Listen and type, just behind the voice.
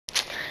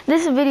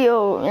this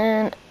video,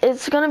 and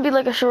it's gonna be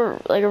like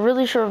a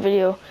really short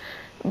video.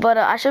 But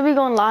I should be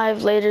going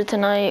live later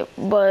tonight,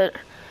 but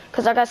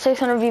cause I got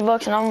 600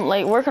 V-Bucks and I'm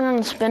like working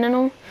on spinning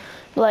them.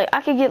 Like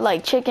I could get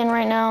like chicken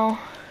right now,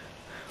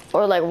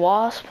 or like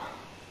wasp,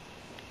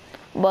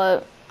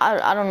 but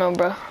I don't know,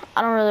 bro.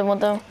 I don't really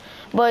want them.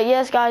 But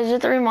yes, guys,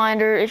 just a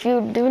reminder: if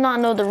you do not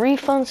know, the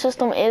refund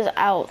system is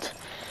out.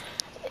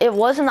 It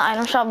was in the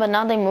item shop, but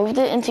now they moved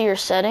it into your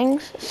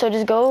settings. So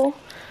just go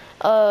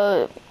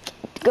to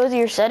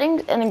your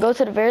settings and then go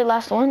to the very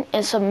last one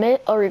and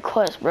submit a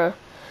request, bro.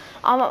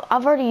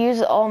 I've already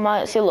used all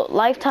my, see, look,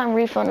 lifetime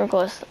refund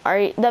requests.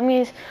 Alright, that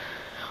means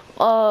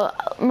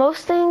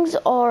most things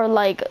are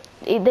like,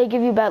 they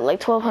give you back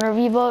like 1,200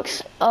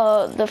 V-Bucks.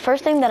 The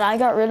first thing that I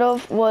got rid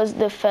of was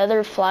the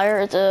feather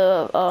flyer. It's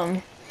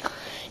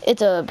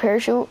a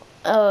parachute.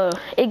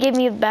 It gave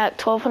me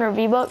back 1,200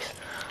 V-Bucks,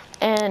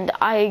 and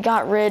I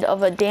got rid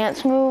of a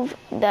dance move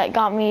that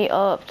got me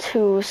up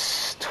to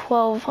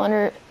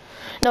 1,200.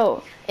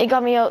 No, it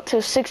got me up to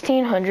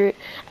 1,600,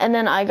 and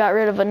then I got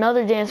rid of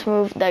another dance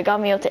move that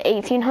got me up to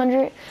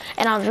 1,800,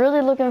 and I was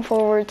really looking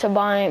forward to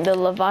buying the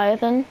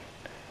Leviathan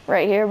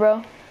right here,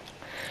 bro.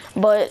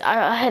 But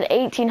I had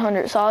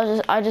 1,800,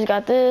 so I just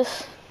got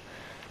this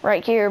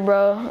right here,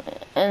 bro,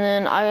 and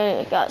then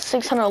I got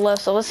 600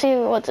 left. So let's see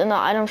what's in the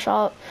item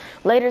shop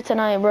later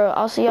tonight, bro.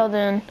 I'll see y'all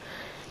then.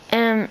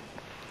 And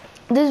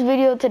this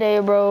video today,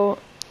 bro,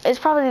 is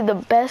probably the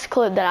best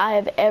clip that I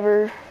have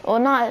ever, well,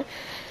 not,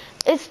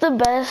 it's the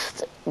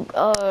best,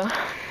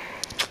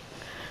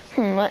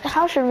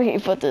 how should we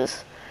put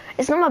this?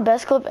 It's not my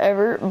best clip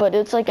ever, but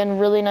it's like a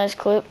really nice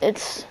clip.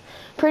 It's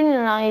pretty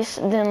nice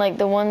than like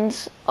the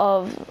ones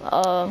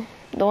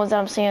that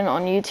I'm seeing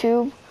on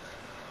YouTube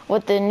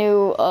with the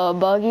new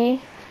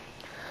buggy.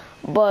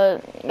 But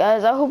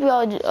guys, I hope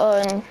y'all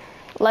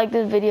like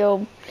this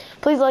video.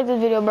 Please like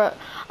this video, bro.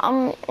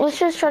 Let's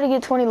just try to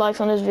get 20 likes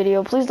on this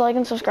video. Please like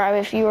and subscribe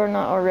if you are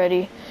not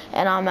already,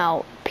 and I'm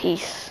out.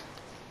 Peace.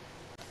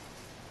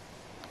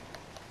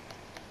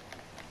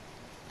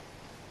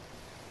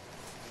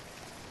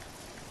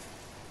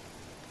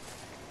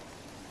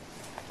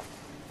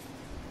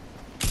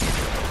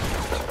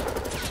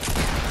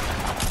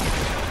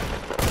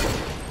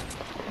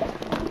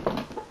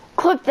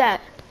 Clip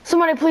that.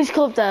 Somebody please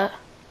clip that.